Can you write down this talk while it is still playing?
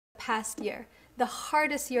past year, the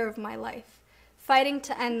hardest year of my life, fighting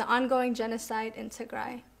to end the ongoing genocide in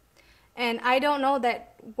Tigray. And I don't know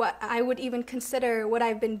that what I would even consider what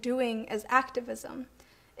I've been doing as activism.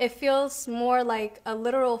 It feels more like a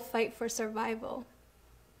literal fight for survival.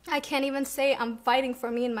 I can't even say I'm fighting for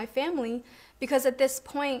me and my family, because at this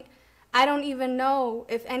point, I don't even know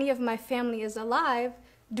if any of my family is alive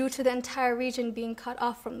due to the entire region being cut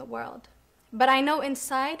off from the world. But I know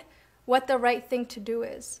inside what the right thing to do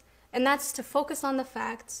is, and that's to focus on the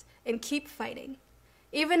facts and keep fighting.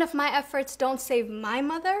 Even if my efforts don't save my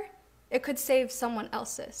mother, it could save someone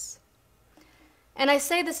else's. And I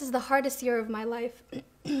say this is the hardest year of my life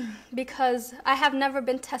because I have never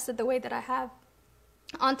been tested the way that I have.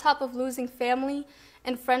 On top of losing family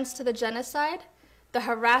and friends to the genocide, the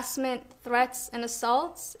harassment, threats, and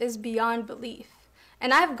assaults is beyond belief.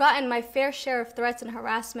 And I've gotten my fair share of threats and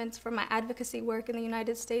harassments for my advocacy work in the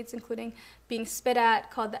United States, including being spit at,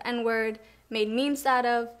 called the N-word, made memes out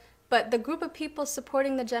of, but the group of people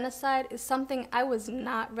supporting the genocide is something I was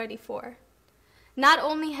not ready for. Not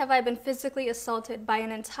only have I been physically assaulted by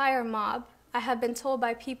an entire mob, I have been told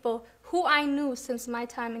by people who I knew since my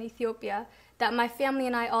time in Ethiopia that my family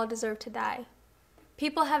and I all deserve to die.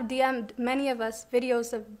 People have DM'd many of us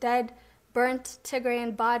videos of dead, burnt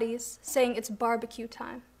Tigrayan bodies saying it's barbecue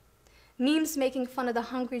time. Memes making fun of the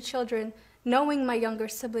hungry children knowing my younger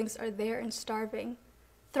siblings are there and starving.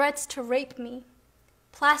 Threats to rape me.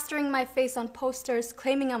 Plastering my face on posters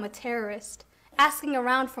claiming I'm a terrorist. Asking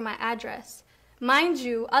around for my address. Mind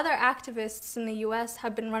you, other activists in the US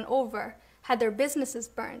have been run over, had their businesses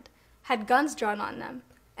burned, had guns drawn on them,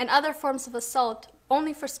 and other forms of assault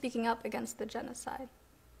only for speaking up against the genocide.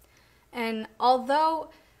 And although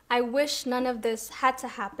I wish none of this had to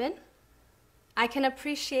happen, I can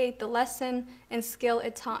appreciate the lesson and skill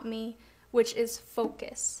it taught me, which is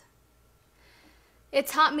focus. It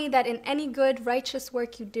taught me that in any good, righteous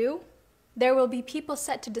work you do, there will be people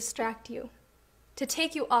set to distract you, to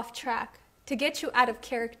take you off track, to get you out of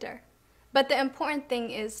character. But the important thing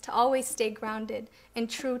is to always stay grounded and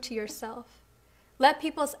true to yourself. Let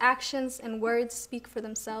people's actions and words speak for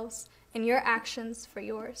themselves, and your actions for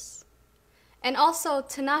yours. And also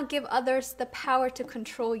to not give others the power to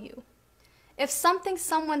control you. If something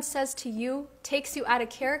someone says to you takes you out of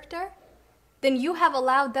character, then you have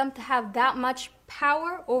allowed them to have that much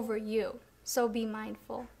power over you. So be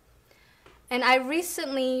mindful. And I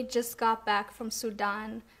recently just got back from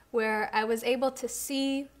Sudan, where I was able to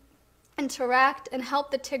see, interact, and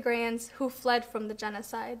help the Tigrayans who fled from the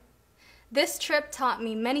genocide. This trip taught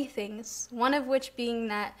me many things, one of which being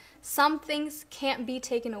that some things can't be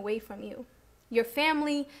taken away from you. Your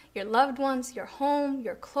family, your loved ones, your home,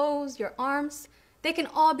 your clothes, your arms, they can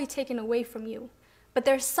all be taken away from you. But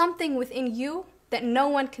there's something within you that no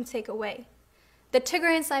one can take away. The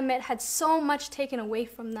Tigrayans I met had so much taken away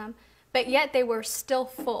from them, but yet they were still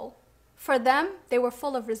full. For them, they were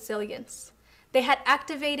full of resilience. They had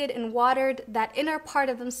activated and watered that inner part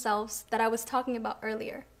of themselves that I was talking about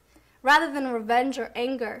earlier. Rather than revenge or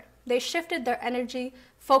anger, they shifted their energy,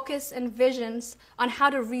 focus, and visions on how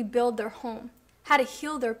to rebuild their home, how to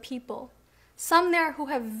heal their people. Some there who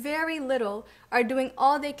have very little are doing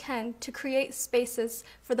all they can to create spaces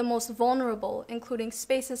for the most vulnerable, including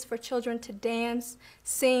spaces for children to dance,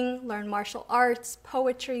 sing, learn martial arts,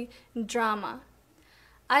 poetry, and drama.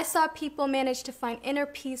 I saw people manage to find inner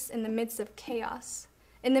peace in the midst of chaos,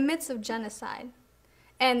 in the midst of genocide.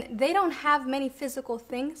 And they don't have many physical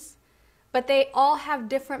things, but they all have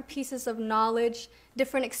different pieces of knowledge,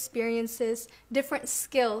 different experiences, different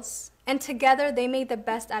skills, and together they made the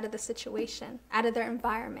best out of the situation, out of their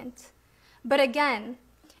environment. But again,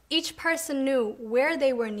 each person knew where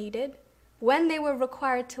they were needed, when they were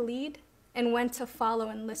required to lead, and when to follow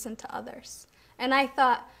and listen to others. And I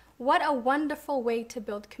thought, what a wonderful way to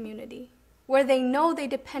build community, where they know they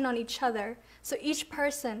depend on each other, so each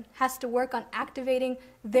person has to work on activating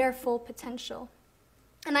their full potential.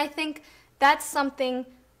 And I think that's something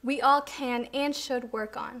we all can and should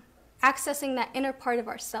work on, accessing that inner part of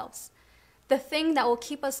ourselves, the thing that will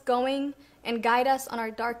keep us going and guide us on our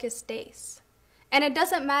darkest days. And it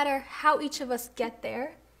doesn't matter how each of us get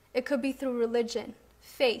there. It could be through religion,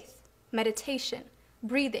 faith, meditation,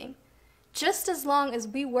 breathing, just as long as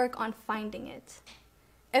we work on finding it.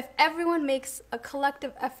 If everyone makes a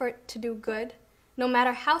collective effort to do good, no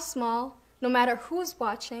matter how small, no matter who's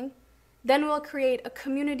watching, then we'll create a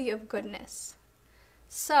community of goodness.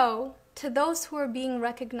 So, to those who are being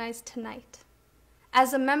recognized tonight,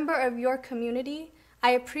 as a member of your community,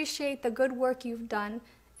 I appreciate the good work you've done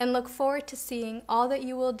and look forward to seeing all that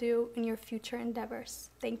you will do in your future endeavors.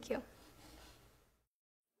 Thank you.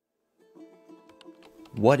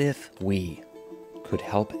 What if we could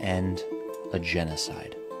help end a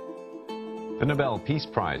genocide? The Nobel Peace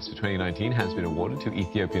Prize for 2019 has been awarded to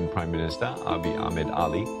Ethiopian Prime Minister Abiy Ahmed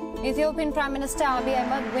Ali. Ethiopian Prime Minister Abiy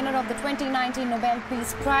Ahmed, winner of the 2019 Nobel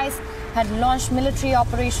Peace Prize, had launched military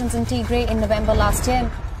operations in Tigray in November last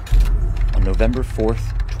year. On November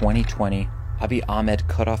 4th, 2020, Abiy Ahmed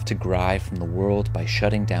cut off Tigray from the world by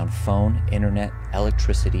shutting down phone, internet,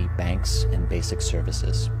 electricity, banks, and basic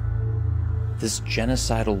services. This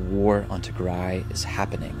genocidal war on Tigray is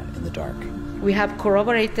happening in the dark. We have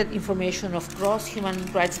corroborated information of gross human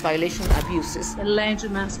rights violation abuses.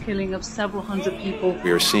 Alleged mass killing of several hundred people.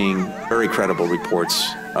 We are seeing very credible reports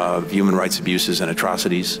of human rights abuses and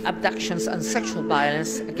atrocities. Abductions and sexual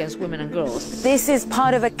violence against women and girls. This is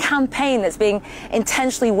part of a campaign that's being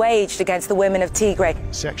intentionally waged against the women of Tigray.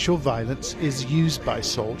 Sexual violence is used by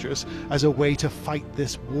soldiers as a way to fight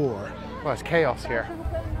this war. Well, it's chaos here.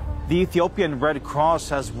 The Ethiopian Red Cross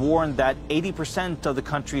has warned that 80% of the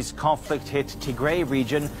country's conflict-hit Tigray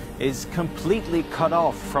region is completely cut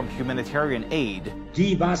off from humanitarian aid.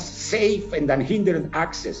 Give us safe and unhindered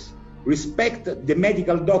access. Respect the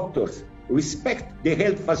medical doctors. Respect the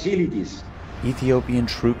health facilities. Ethiopian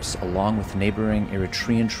troops, along with neighboring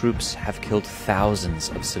Eritrean troops, have killed thousands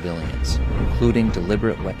of civilians, including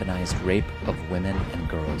deliberate weaponized rape of women and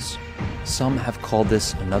girls. Some have called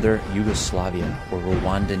this another Yugoslavia or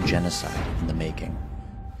Rwandan genocide in the making.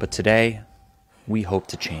 But today, we hope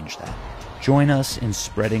to change that. Join us in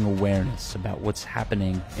spreading awareness about what's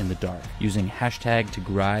happening in the dark, using hashtag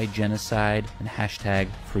Tigray Genocide and hashtag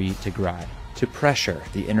Free Tigray to pressure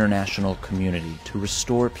the international community to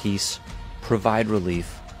restore peace, provide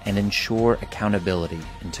relief, and ensure accountability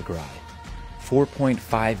in Tigray.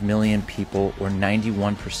 4.5 million people, or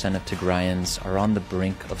 91% of Tigrayans, are on the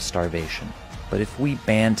brink of starvation. But if we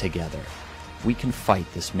band together, we can fight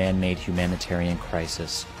this man-made humanitarian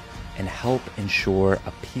crisis and help ensure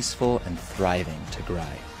a peaceful and thriving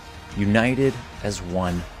Tigray, united as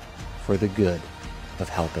one for the good of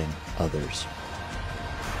helping others.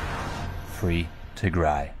 Free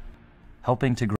Tigray. Helping Tigray.